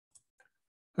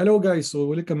Hello guys, so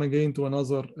welcome again to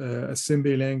another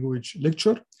assembly language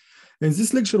lecture. In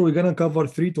this lecture, we're gonna cover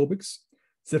three topics.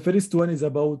 The first one is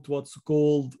about what's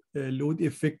called load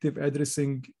effective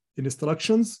addressing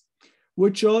instructions,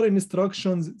 which are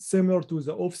instructions similar to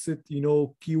the offset,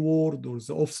 keyword or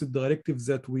the offset directives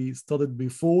that we studied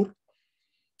before.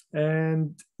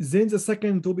 And then the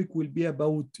second topic will be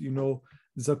about,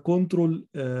 the control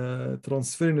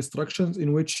transfer instructions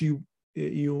in which you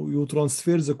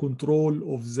transfer the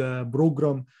control of the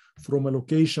program from a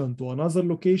location to another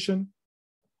location.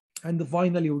 And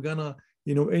finally, we're gonna,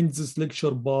 end this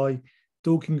lecture by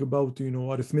talking about,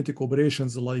 arithmetic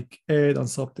operations like add and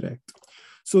subtract.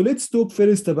 So let's talk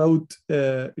first about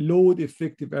load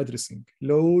effective addressing.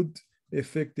 Load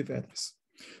effective address.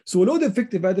 So load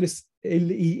effective address,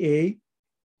 LEA,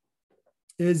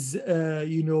 is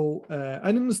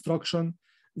an instruction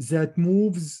that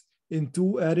moves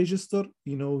into a register,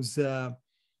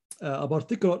 a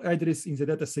particular address in the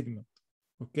data segment.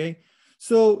 Okay,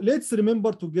 so let's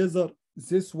remember together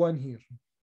this one here.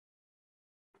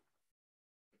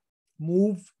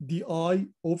 Move DI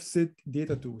offset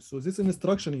data to. So this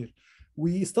instruction here,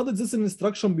 we studied this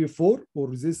instruction before,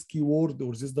 or this keyword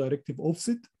or this directive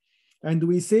offset, and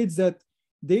we said that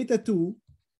data to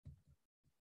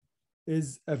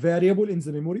is a variable in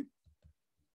the memory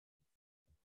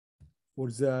for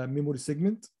the memory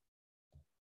segment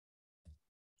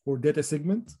or data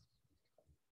segment.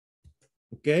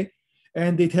 Okay,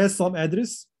 and it has some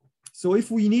address. So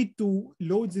if we need to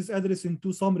load this address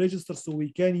into some register so we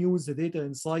can use the data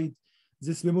inside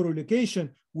this memory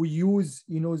location, we use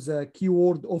the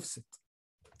keyword offset.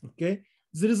 Okay,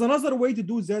 there is another way to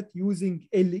do that using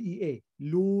LEA,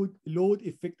 load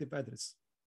effective address.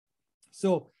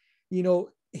 So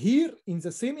here in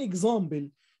the same example,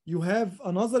 you have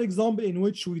another example in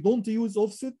which we don't use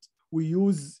offset. We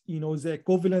use, the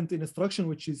equivalent instruction,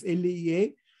 which is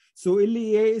LEA. So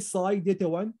LEA SI data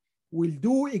 1 will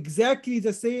do exactly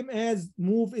the same as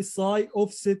move SI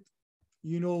offset,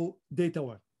 data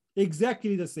 1.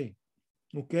 Exactly the same.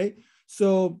 Okay.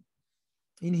 So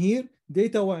in here,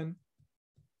 data 1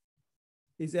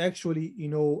 is actually,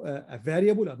 a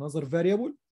variable, another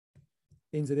variable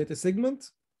in the data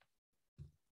segment,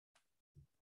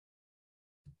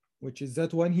 which is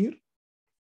that one here.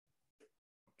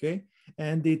 Okay,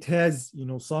 and it has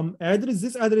some address.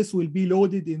 This address will be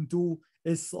loaded into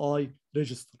SI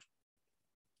register.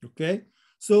 Okay,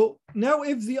 so now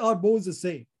if they are both the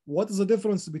same, what is the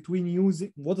difference between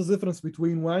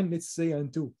one, let's say,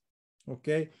 and two?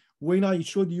 Okay, when I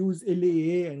should use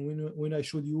LEA and when I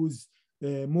should use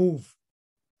move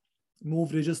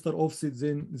register offset,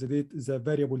 then the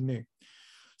variable name.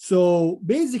 So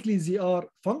basically, they are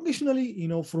functionally,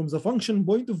 from the function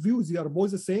point of view, they are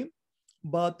both the same,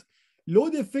 but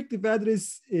load effective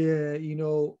address,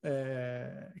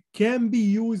 can be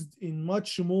used in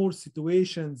much more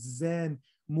situations than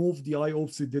move DI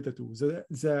offset data to.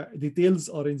 The details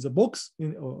are in the box,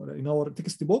 in our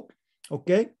textbook.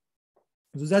 Okay,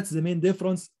 so that's the main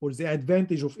difference or the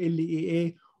advantage of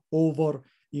LEA over,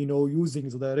 using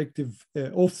the directive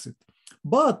offset.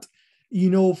 But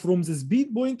from the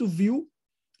speed point of view,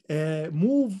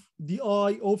 move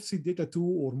DI offset data 2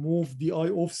 or move DI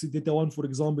offset data 1, for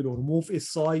example, or move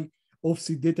SI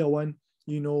offset data 1,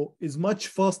 is much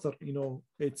faster.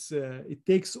 It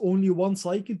takes only one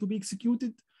cycle to be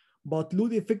executed, but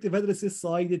load effective address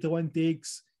SI data 1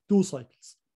 takes 2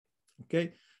 cycles.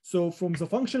 Okay, so from the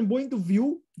function point of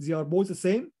view, they are both the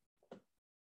same.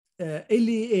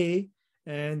 LEA,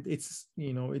 and it's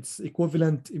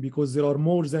equivalent because there are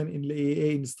more than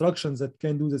LEA instructions that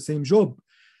can do the same job.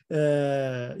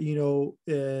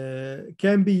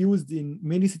 Can be used in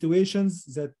many situations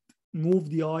that move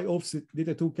DI offset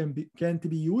data 2 can't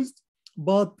be used,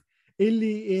 but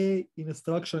LEA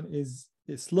instruction is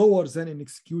slower than in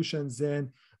execution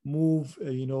than move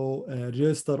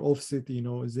register offset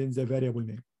then the variable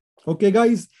name. Okay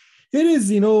guys, here is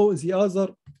the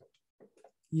other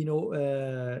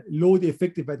load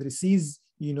effective addresses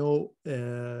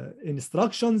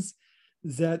instructions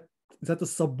that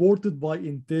is supported by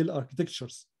Intel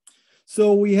architectures.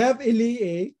 So we have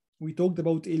LEA. We talked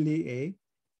about LEA.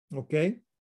 Okay.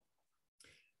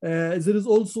 There is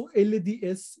also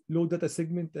LDS, load data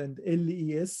segment, and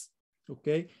LES.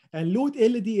 Okay. And load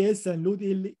LDS and load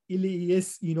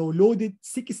LES, loaded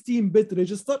 16-bit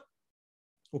register.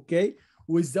 Okay.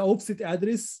 With the offset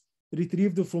address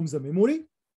retrieved from the memory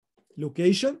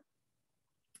location,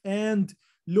 and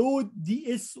load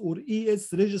DS or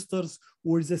ES registers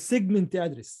or the segment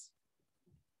address.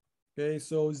 Okay,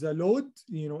 so the load,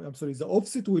 the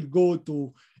offset will go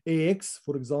to AX,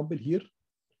 for example, here,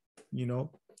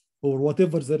 or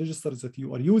whatever the registers that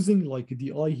you are using, like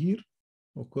DI here,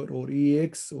 okay, or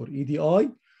EX or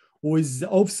EDI, with the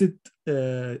offset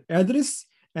address,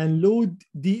 and load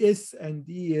DS and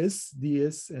ES,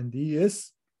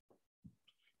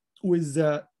 with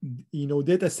the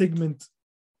data segment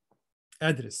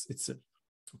address itself.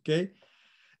 Okay.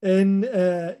 And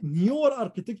newer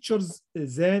architectures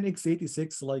than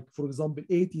x86, like for example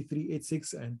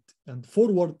 8386 and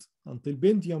forward until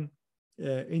Pentium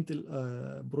Intel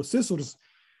processors,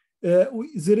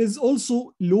 there is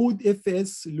also load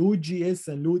FS, load GS,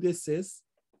 and load SS.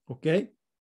 Okay,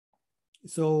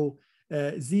 so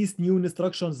these new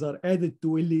instructions are added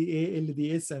to LEA,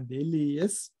 LDS, and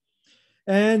LES,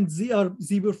 and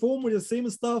they perform the same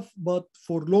stuff but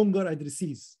for longer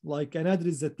addresses, like an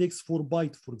address that takes 4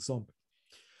 bytes, for example.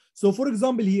 So for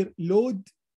example here, load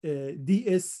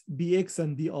DS, BX,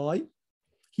 and DI.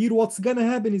 Here what's gonna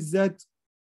happen is that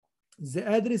the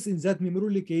address in that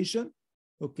memory location,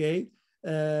 okay,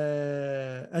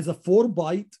 as a 4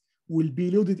 byte will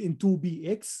be loaded into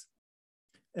BX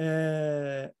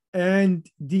and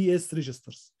DS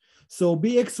registers. So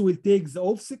BX will take the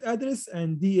offset address,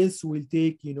 and DS will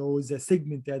take, the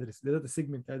segment address, the data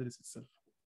segment address itself.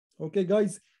 Okay,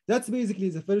 guys, that's basically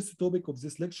the first topic of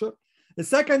this lecture. The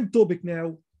second topic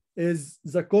now is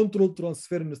the control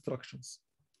transfer instructions.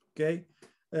 Okay,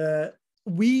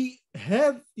 we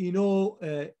have, we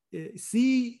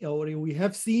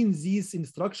have seen these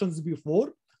instructions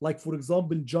before, like for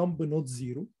example, jump not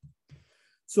 0.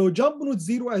 So jump not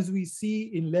 0, as we see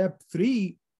in lab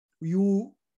 3,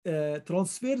 you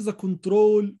transfer the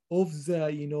control of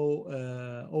the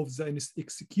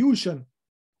execution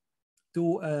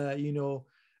to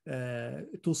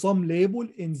to some label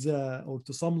in the, or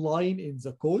to some line in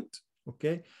the code.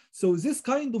 Okay, so this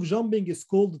kind of jumping is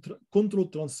called control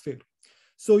transfer.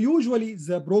 So usually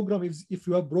the program, if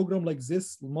you have program like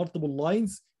this, multiple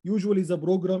lines, usually the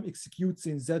program executes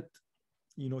in that,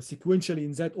 sequentially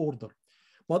in that order.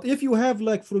 But if you have,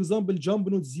 like for example, jump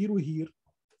not 0 here,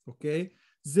 okay,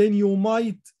 then you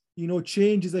might,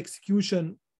 change the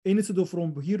execution. Instead of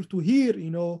from here to here,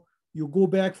 you go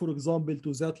back, for example,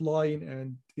 to that line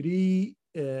and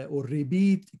or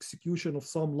repeat execution of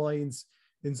some lines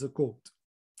in the code.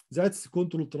 That's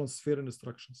control transfer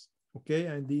instructions. Okay,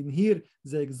 and in here,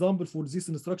 the example for this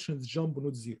instruction is jump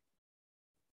not 0.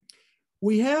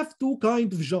 We have two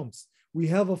kinds of jumps. We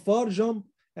have a far jump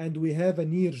and we have a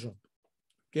near jump.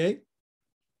 Okay,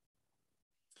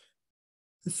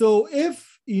 so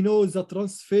if the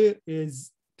transfer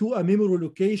is to a memory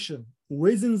location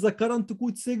within the current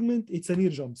code segment, it's a near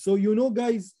jump. So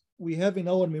guys, we have in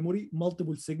our memory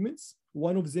multiple segments.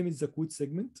 One of them is the code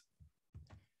segment,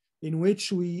 in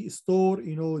which we store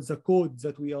the code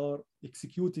that we are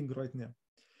executing right now.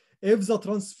 If the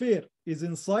transfer is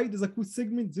inside the code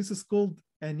segment, this is called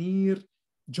a near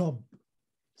jump.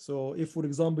 So if, for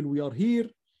example, we are here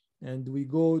and we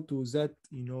go to that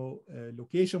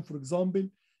location, for example,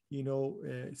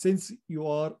 since you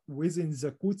are within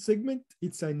the code segment,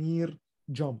 it's a near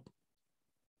jump,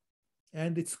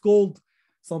 and it's called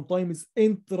sometimes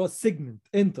intra segment,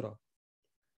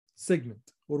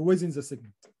 or within the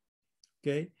segment.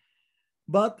 Okay,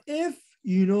 but if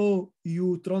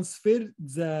you transfer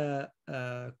the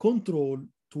control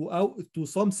to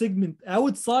some segment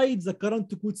outside the current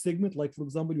code segment, like for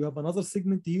example, you have another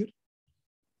segment here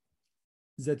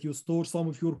that you store some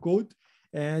of your code,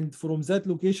 and from that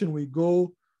location we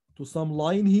go to some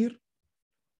line here,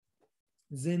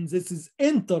 then this is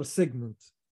inter-segment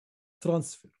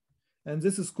transfer, and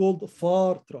this is called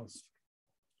far transfer,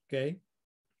 okay,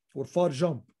 or far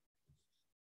jump.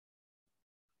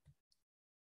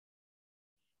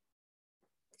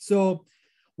 So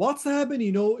what's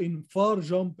happening, in far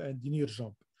jump and near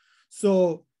jump?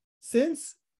 So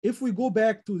since if we go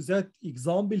back to that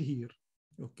example here,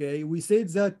 okay, we said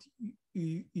that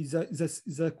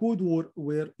the code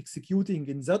we're executing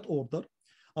in that order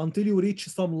until you reach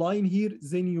some line here,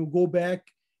 then you go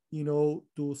back,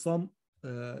 to some,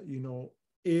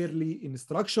 early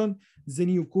instruction, then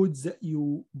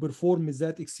you perform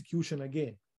that execution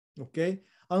again, okay,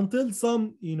 until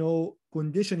some,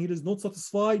 condition here is not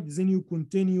satisfied, then you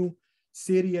continue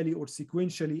serially or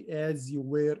sequentially as you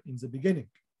were in the beginning.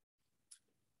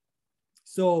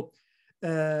 So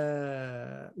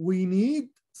we need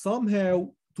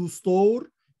somehow to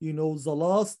store, the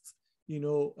last,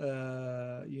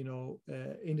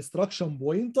 instruction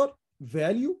pointer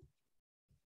value,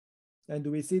 and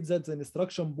we said that the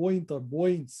instruction pointer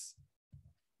points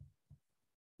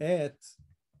at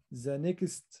the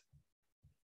next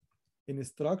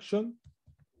instruction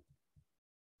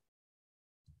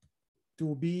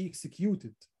to be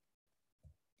executed.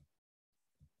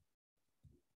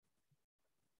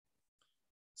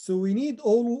 So we need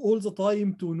all the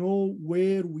time to know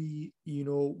where we,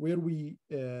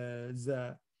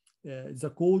 the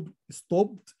code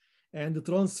stopped and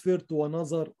transfer to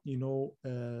another,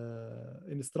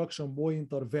 instruction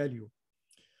pointer value.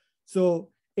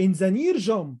 So in the near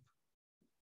jump,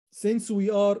 since we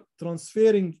are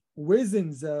transferring within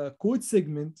the code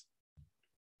segment,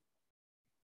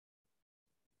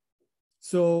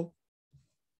 so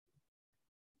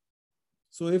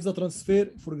if the transfer,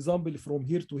 for example, from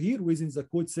here to here within the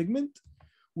code segment,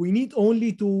 we need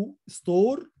only to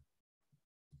store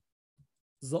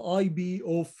the IB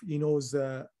of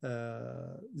the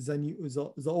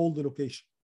old location.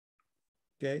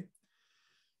 Okay.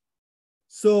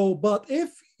 So, but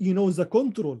if the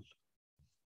control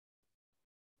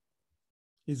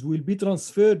will be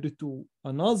transferred to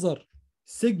another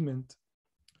segment,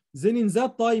 then in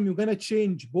that time you're gonna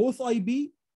change both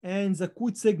IB and the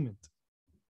code segment.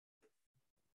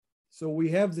 So we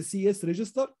have the CS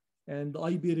register and the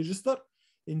IB register.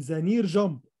 In the near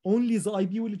jump, only the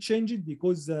IB will change it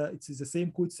because it's the same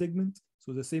code segment.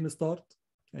 So the same start,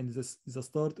 and the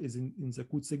start is in the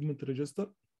code segment register.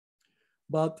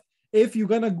 But if you're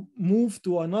gonna move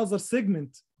to another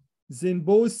segment, then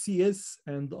both CS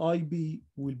and IB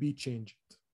will be changed.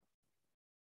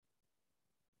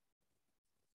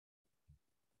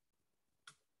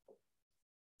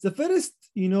 The first,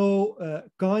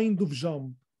 kind of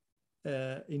jump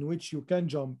in which you can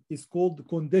jump is called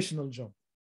conditional jump.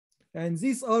 And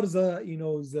these are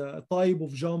the type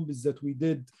of jumps that we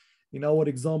did in our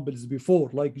examples before,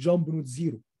 like jump node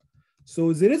 0.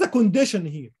 So there is a condition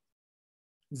here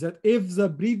that if the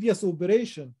previous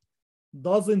operation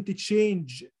doesn't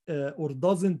change or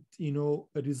doesn't,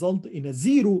 result in a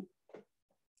 0,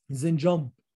 then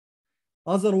jump.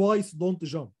 Otherwise, don't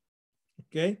jump.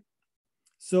 Okay.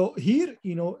 So here,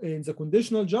 in the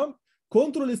conditional jump,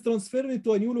 control is transferred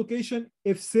to a new location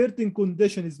if certain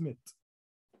condition is met,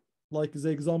 like the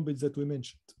examples that we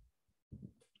mentioned.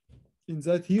 In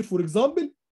that here, for example,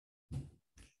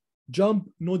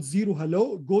 jump node 0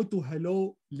 hello, go to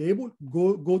hello label,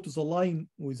 go to the line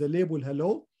with the label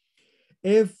hello.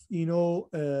 If if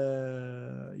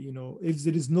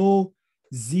there is no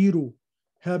 0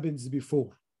 happens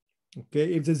before,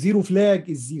 okay, if the 0 flag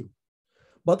is 0.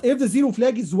 But if the 0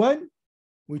 flag is 1,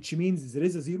 which means there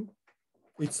is a 0,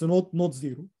 it's not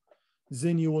 0,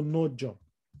 then you will not jump.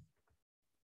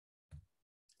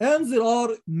 And there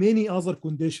are many other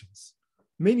conditions.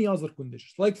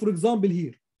 Like, for example,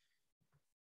 here,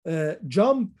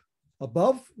 jump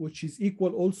above, which is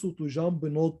equal also to jump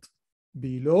not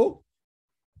below.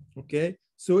 Okay,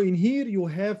 so in here you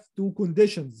have two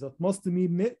conditions that must be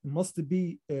met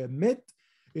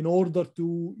in order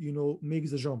to make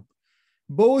the jump.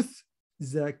 Both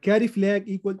the carry flag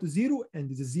equal to 0 and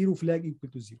the 0 flag equal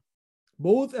to 0.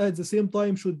 Both at the same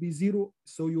time should be 0,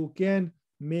 so you can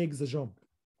make the jump.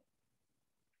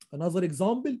 Another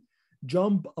example,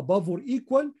 jump above or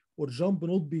equal, or jump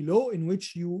not below, in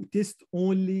which you test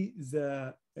only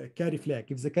the carry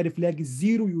flag. If the carry flag is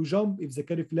 0, you jump. If the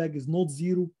carry flag is not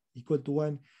 0, equal to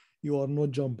 1, you are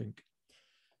not jumping.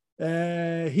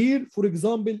 Here, for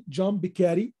example, jump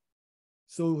carry.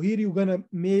 So here you're gonna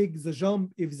make the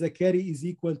jump if the carry is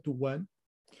equal to 1.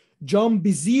 Jump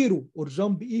 0 or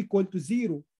jump equal to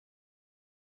 0.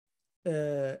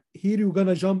 Here you're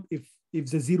gonna jump if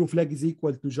the 0 flag is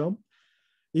equal to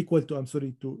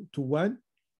 1,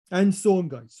 and so on,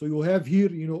 guys. So you have here,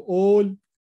 all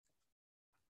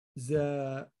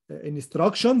the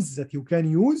instructions that you can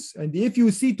use. And if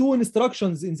you see two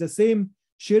instructions in the same,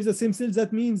 share the same cell,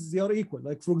 that means they are equal.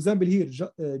 Like, for example, here,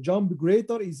 jump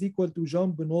greater is equal to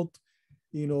jump not,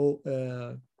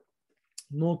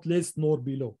 not less nor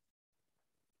below,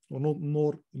 or not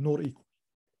nor equal.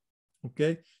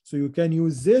 Okay, so you can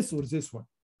use this or this one.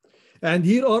 And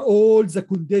here are all the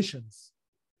conditions.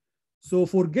 So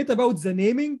forget about the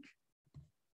naming.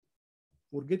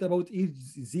 Forget about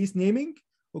this naming.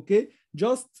 Okay,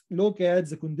 just look at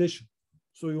the condition.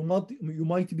 So you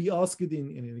might be asked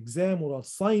in an exam or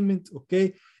assignment.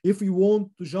 Okay, if you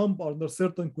want to jump under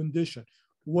certain condition,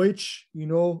 which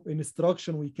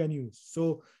instruction we can use.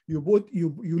 So you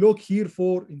look here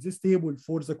in this table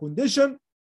for the condition.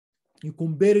 You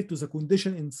compare it to the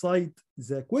condition inside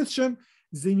the question.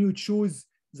 Then you choose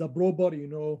the proper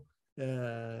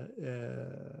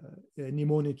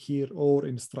mnemonic here or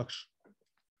instruction.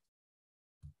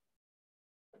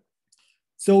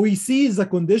 So we see the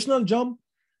conditional jump.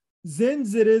 Then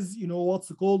there is,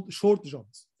 what's called short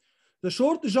jumps. The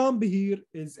short jump here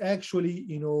is actually,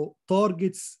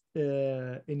 targets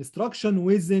instruction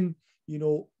within,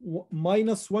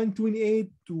 minus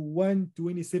 128 to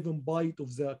 127 byte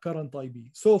of the current IP.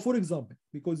 So for example,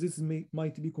 because this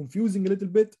might be confusing a little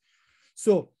bit.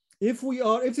 So if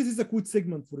this is a code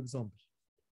segment, for example,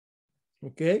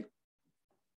 okay,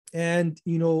 and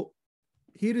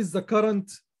here is the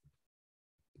current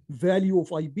value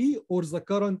of IP or the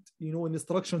current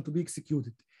instruction to be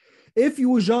executed. If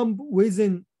you jump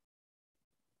within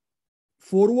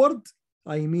forward,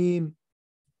 I mean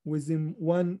within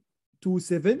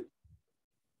 127,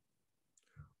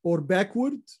 or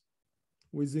backward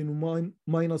within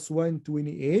minus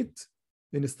 128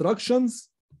 instructions,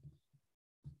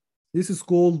 this is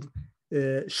called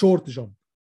short jump.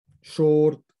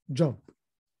 Short jump.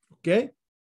 Okay.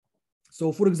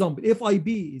 So for example, if IP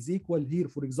is equal here,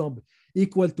 for example,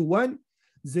 equal to 1,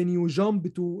 then you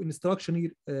jump to instruction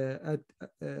here at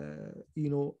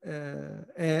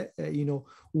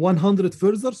 100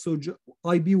 further. So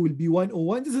IP will be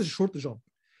 101. This is a short jump.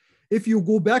 If you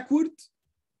go backward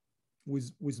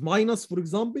with minus, for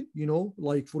example,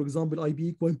 like for example, IP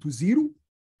equal to 0,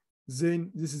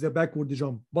 then this is a backward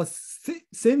jump. But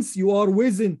since you are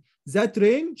within that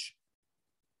range,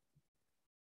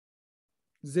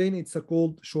 then it's a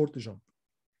called short jump.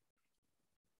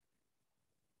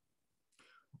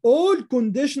 All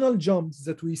conditional jumps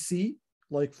that we see,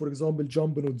 like for example,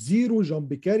 jump node 0,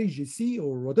 jump carry, GC,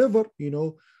 or whatever,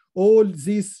 all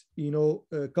these,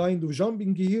 kind of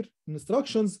jumping here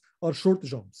instructions are short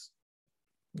jumps.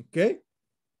 Okay.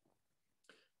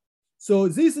 So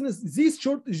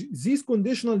these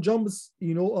conditional jumps,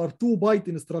 are 2 byte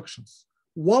instructions.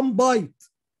 1 byte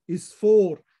is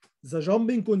for the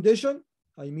jumping condition.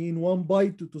 I mean 1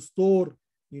 byte to store,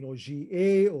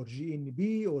 GA or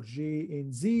GNB or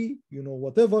JNZ,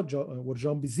 whatever, or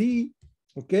jump Z,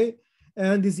 okay?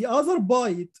 And the other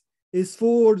byte is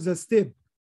for the step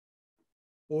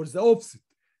or the offset,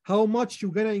 how much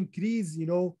you're gonna increase,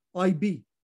 IB.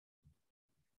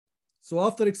 So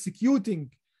after executing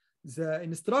the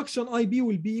instruction, IB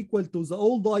will be equal to the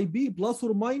old IB plus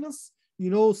or minus,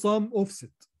 some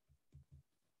offset.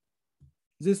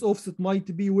 This offset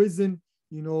might be within,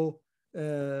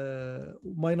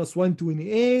 minus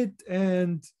 128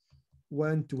 and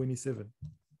 127.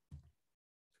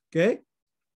 Okay.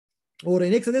 Or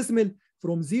in hexadecimal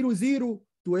from 00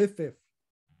 to FF.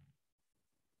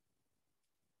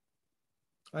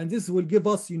 And this will give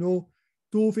us,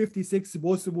 256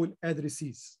 possible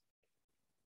addresses.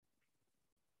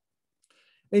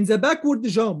 In the backward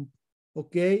jump,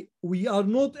 okay, we are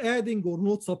not adding or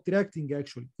not subtracting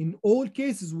actually. In all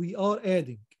cases, we are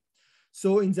adding.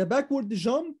 So in the backward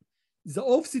jump, the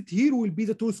offset here will be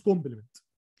the 2's complement.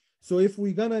 So if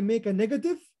we're gonna make a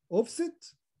negative offset,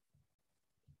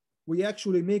 we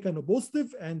actually make a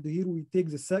positive, and here we take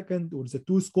the second or the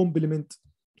 2's complement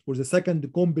or the second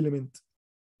complement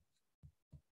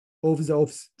of the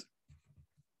offset.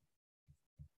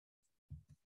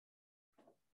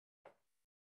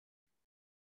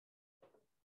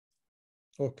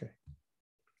 Okay.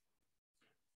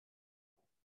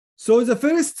 So the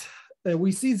first,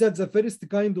 we see that the first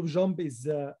kind of jump is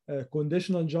a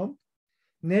conditional jump.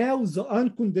 Now the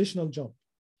unconditional jump.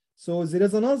 So there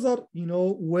is another,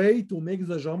 way to make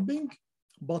the jumping,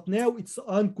 but now it's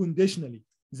unconditionally.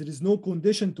 There is no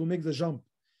condition to make the jump.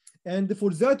 And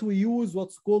for that, we use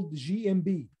what's called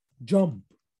GMB, jump.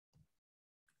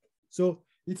 So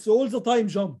it's all the time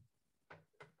jump.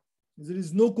 There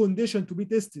is no condition to be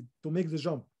tested to make the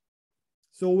jump.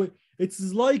 So it's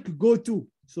like go to.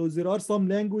 So there are some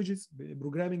languages,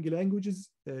 programming languages,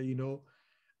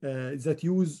 that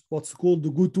use what's called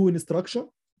the go to instruction,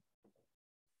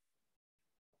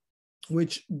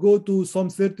 which go to some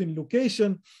certain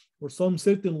location or some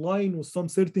certain line or some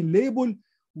certain label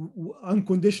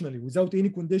unconditionally, without any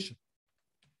condition.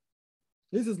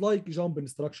 This is like jump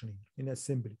instruction in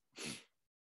assembly.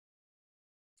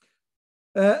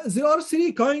 There are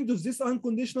 3 kinds of this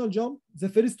unconditional jump. The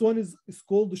first one is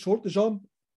called short jump.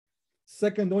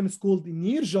 Second one is called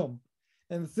near jump.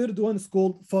 And the third one is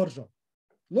called far jump.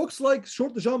 Looks like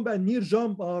short jump and near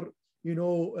jump are,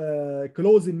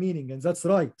 close in meaning, and that's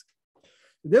right.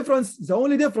 The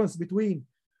only difference between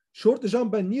short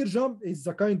jump and near jump is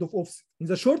the kind of offset. In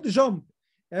the short jump,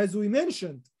 as we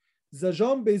mentioned, the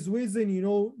jump is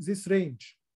within, this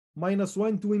range, minus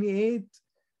 128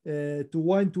 to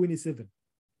 127.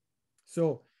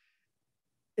 So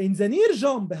in the near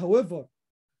jump, however,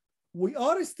 we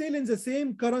are still in the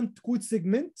same current code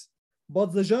segment,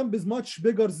 but the jump is much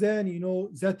bigger than,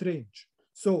 that range.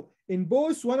 So in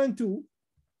both 1 and 2,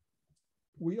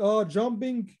 we are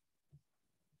jumping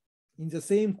in the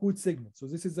same code segment. So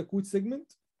this is the code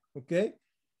segment, okay?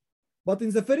 But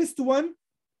in the first one,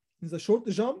 in the short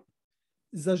jump,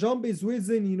 the jump is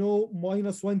within, you know,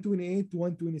 minus 128 to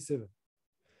 127.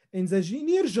 In the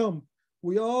near jump,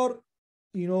 we are,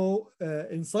 you know,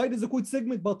 inside the code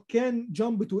segment, but can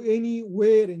jump to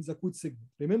anywhere in the code segment.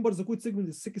 Remember, the code segment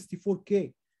is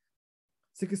 64K.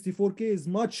 64K is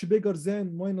much bigger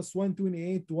than minus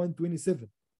 128 to 127.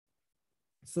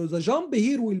 So the jump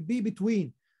here will be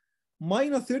between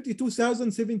minus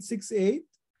 32,768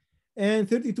 and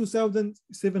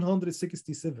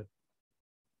 32,767.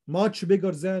 Much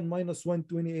bigger than minus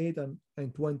 128 and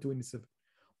 127.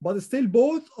 But still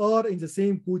both are in the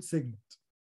same code segment.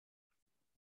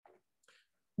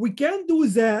 We can do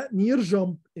the near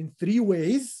jump in 3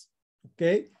 ways.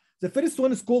 Okay. The first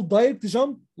one is called direct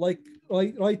jump, like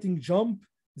writing jump.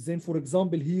 Then, for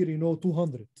example, here, you know,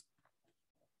 200.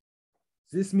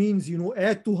 This means, you know,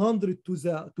 add 200 to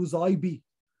the IB.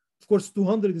 Of course,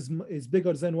 200 is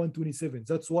bigger than 127.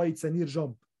 That's why it's a near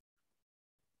jump.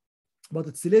 But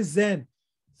it's less than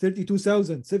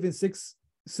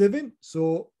 32,767.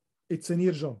 So it's a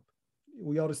near jump.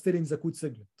 We are still in the code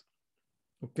segment.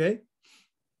 Okay.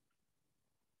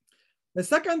 The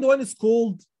second one is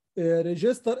called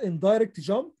register indirect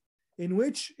jump, in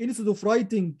which instead of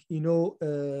writing, you know,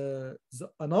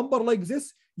 a number like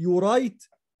this, you write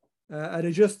a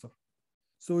register.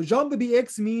 So jump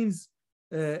BX means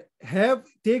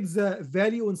take the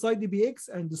value inside the BX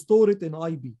and store it in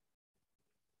IB.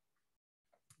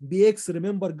 BX,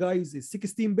 remember guys, is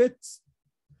 16 bits,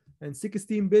 and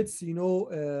 16 bits, you know,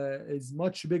 is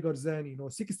much bigger than, you know,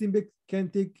 16 bits can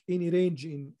take any range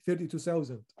in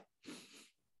 32,000.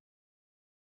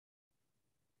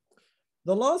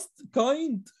 The last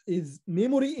kind is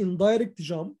memory indirect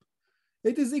jump.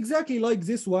 It is exactly like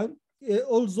this one.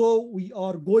 Also, we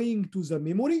are going to the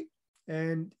memory,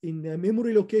 and in the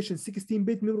memory location,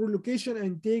 16-bit memory location,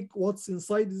 and take what's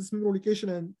inside this memory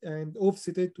location and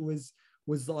offset it with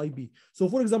the IB. So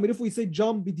for example, if we say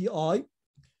jump BDI,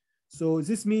 so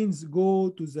this means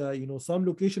go to the, you know, some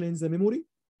location in the memory.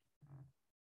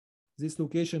 This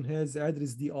location has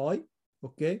address DI,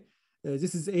 okay?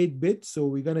 This is 8-bit, so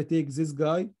we're gonna take this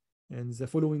guy and the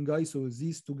following guy, so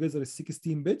these together is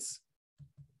 16 bits,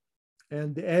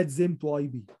 and add them to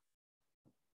IB.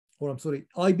 Or I'm sorry,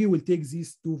 IB will take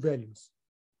these 2 values,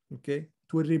 okay,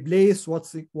 to replace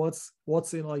what's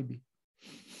in IB.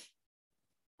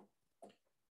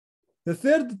 The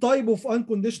third type of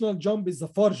unconditional jump is the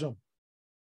far jump.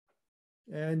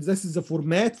 And this is the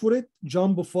format for it,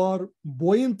 jump far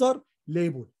pointer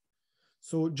label.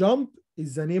 So jump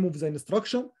is the name of the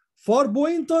instruction. Far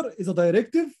pointer is a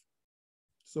directive.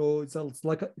 So it's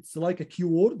like a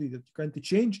keyword that you can't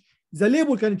change. The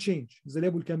label can change. The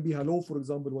label can be hello, for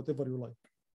example, whatever you like.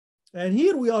 And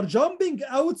here we are jumping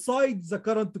outside the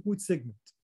current code segment.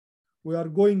 We are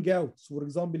going out. So for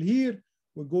example, here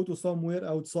we go to somewhere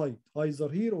outside, either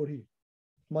here or here.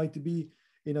 Might be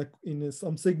in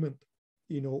some segment,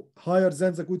 you know, higher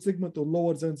than the code segment or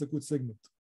lower than the code segment.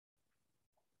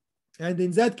 And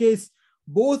in that case,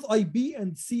 both IB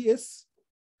and CS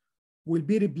will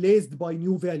be replaced by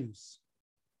new values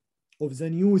of the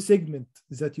new segment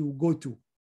that you go to.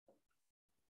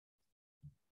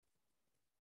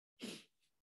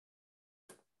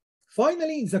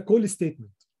 Finally, the call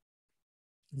statement.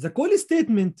 The call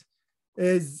statement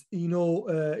is, you know,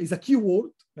 is a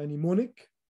keyword, a mnemonic,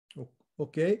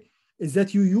 okay, is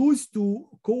that you use to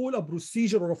call a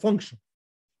procedure or a function.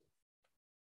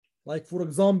 Like, for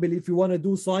example, if you want to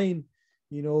do sine,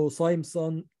 you know, sine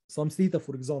some theta,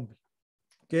 for example,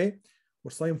 okay,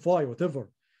 or sine phi, whatever.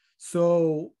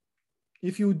 So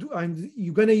if you do, and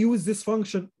you're going to use this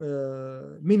function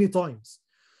many times.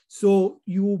 So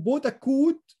you bought a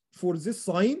code for this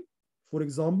sine, for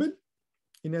example,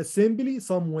 in assembly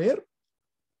somewhere,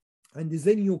 and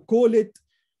then you call it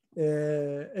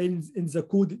in the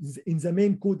code, in the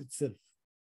main code itself.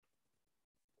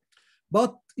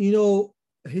 But, you know,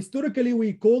 historically,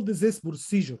 we called this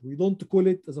procedure. We don't call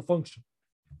it as a function.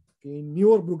 In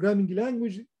newer programming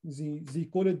language, they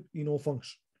call it, you know,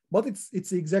 function. But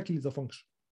it's exactly the function.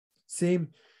 Same,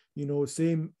 you know,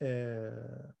 same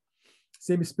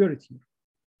spirit here.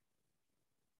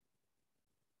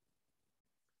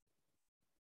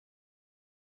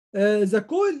 The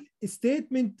call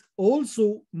statement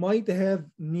also might have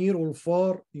near or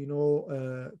far, you know,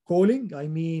 calling. I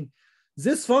mean,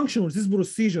 this function or this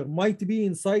procedure might be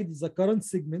inside the current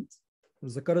segment or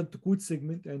the current code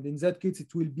segment, and in that case,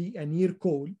 it will be a near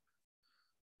call,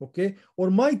 okay?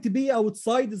 Or might be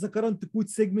outside the current code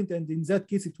segment, and in that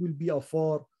case, it will be a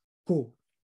far call.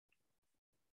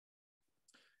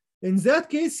 In that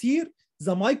case here,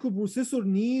 the microprocessor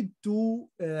need to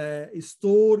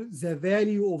store the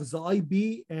value of the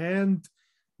IB and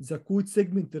the code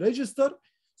segment register,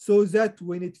 so that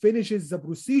when it finishes the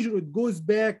procedure, it goes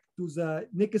back to the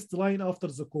next line after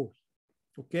the call.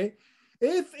 Okay.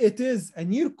 If it is a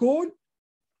near call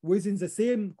within the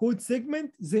same code segment,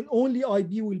 then only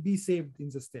IB will be saved in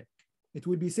the stack. It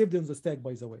will be saved in the stack,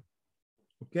 by the way.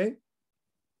 Okay.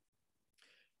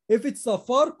 If it's a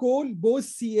far call, both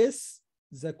CS,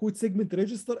 the code segment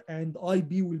register, and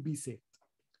IB will be saved.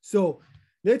 So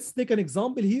let's take an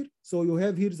example here. So you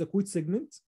have here the code segment.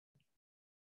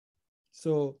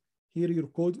 So here your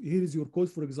code, here is your code,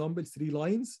 for example, 3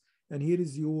 lines, and here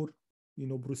is your,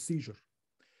 procedure.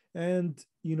 And,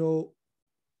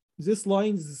 this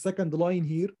line is the second line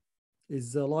here,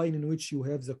 is the line in which you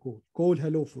have the code. Call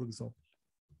hello, for example.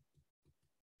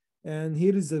 And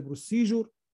here is the procedure.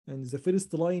 And the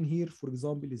first line here, for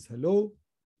example, is hello,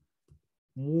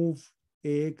 move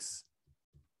X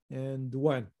and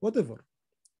 1, whatever,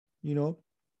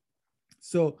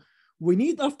 So we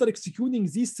need, after executing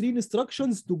these 3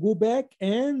 instructions, to go back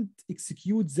and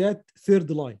execute that third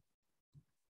line.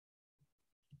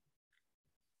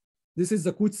 This is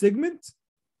the code segment.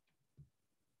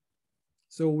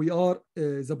 So we are,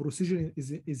 the procedure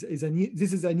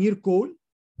this is a near call,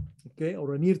 okay,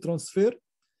 or a near transfer.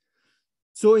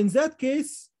 So in that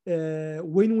case,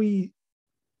 when we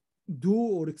do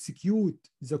or execute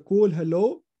the call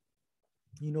hello,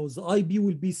 the IB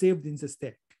will be saved in the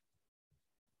stack.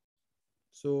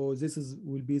 So this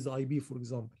will be the IB, for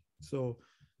example. So,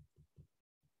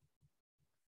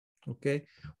 okay,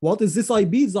 what is this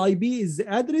IB? The IB is the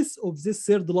address of this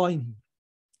third line here.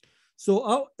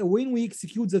 So when we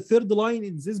execute the third line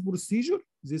in this procedure,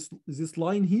 this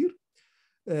line here,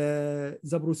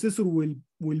 the processor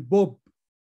will pop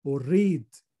or read,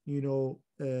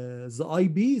 the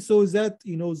IB, so that,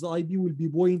 the IB will be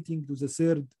pointing to the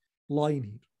third line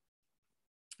here.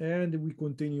 And we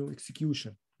continue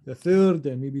execution, the third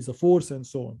and maybe the fourth and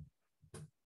so on.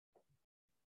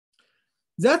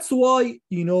 That's why,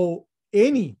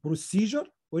 any procedure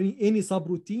or any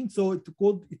subroutine, so it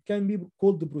can be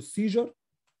called the procedure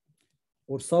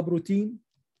or subroutine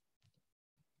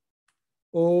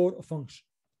or a function.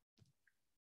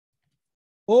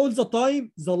 All the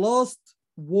time, the last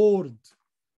word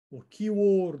or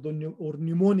keyword or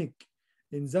mnemonic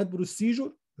in that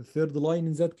procedure, the third line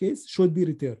in that case, should be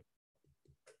returned.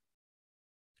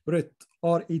 RET,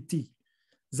 R-E-T.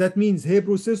 That means, hey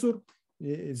processor,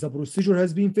 the procedure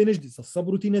has been finished, the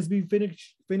subroutine has been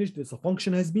finished, the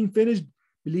function has been finished.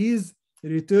 Please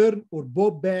return or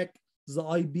pop back the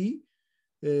IB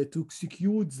to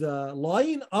execute the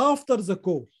line after the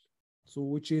call. So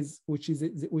which is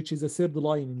the third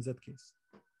line in that case.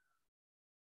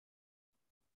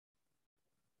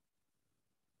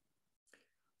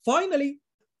 Finally,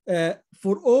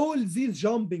 for all these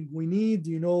jumping, we need,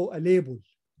 a label.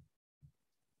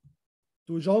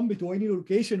 To jump to any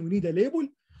location, we need a label.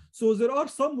 So there are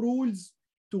some rules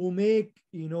to make,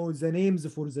 the names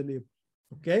for the label.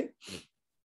 Okay.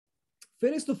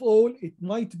 First of all, it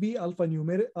might be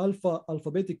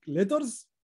alphabetic letters.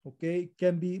 Okay, it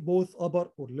can be both upper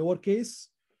or lowercase.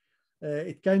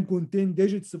 It can contain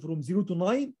digits from 0 to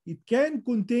 9. It can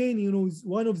contain,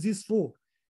 one of these 4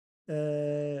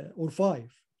 or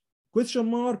 5. Question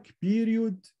mark,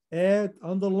 period, at,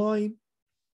 underline,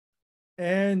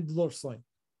 and dollar sign.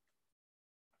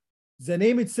 The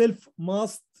name itself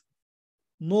must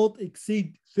not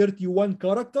exceed 31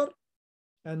 characters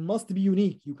and must be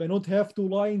unique. You cannot have 2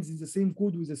 lines in the same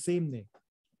code with the same name.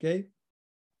 Okay.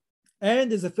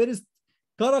 And the first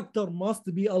character must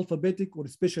be alphabetic or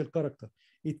special character.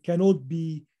 It cannot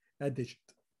be a digit.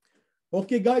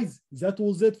 Okay, guys, that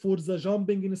was it for the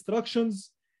jumping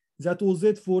instructions. That was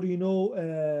it for,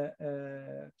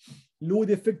 load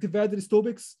effective address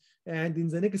topics. And in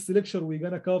the next lecture, we're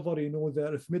going to cover, the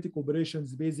arithmetic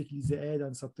operations, basically the add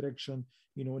and subtraction,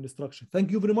 instruction.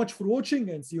 Thank you very much for watching,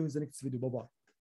 and see you in the next video. Bye-bye.